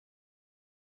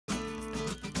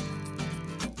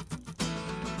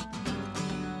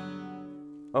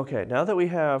Okay, now that we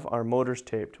have our motors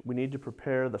taped, we need to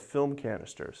prepare the film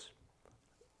canisters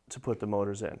to put the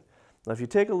motors in. Now, if you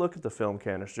take a look at the film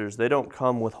canisters, they don't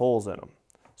come with holes in them.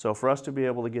 So for us to be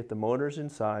able to get the motors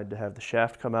inside, to have the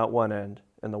shaft come out one end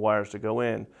and the wires to go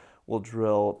in, we'll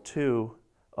drill 2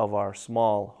 of our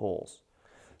small holes.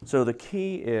 So the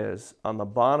key is on the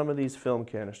bottom of these film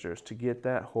canisters to get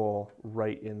that hole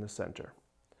right in the center.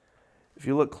 If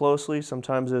you look closely,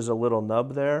 sometimes there's a little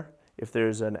nub there. If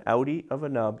there's an outie of a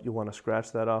nub, you want to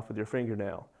scratch that off with your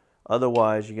fingernail.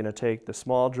 Otherwise, you're going to take the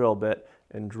small drill bit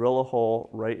and drill a hole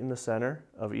right in the center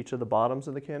of each of the bottoms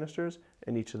of the canisters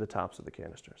and each of the tops of the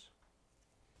canisters.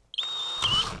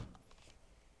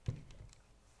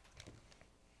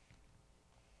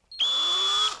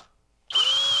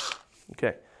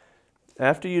 Okay.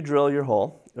 After you drill your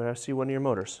hole, I see one of your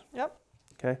motors. Yep.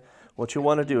 Okay. What you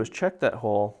want to do is check that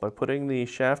hole by putting the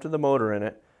shaft of the motor in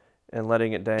it and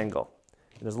letting it dangle.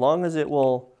 And as long as it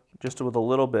will, just with a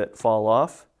little bit, fall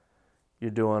off, you're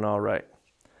doing all right.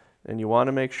 And you want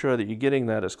to make sure that you're getting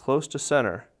that as close to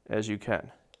center as you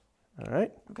can. All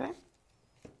right? Okay.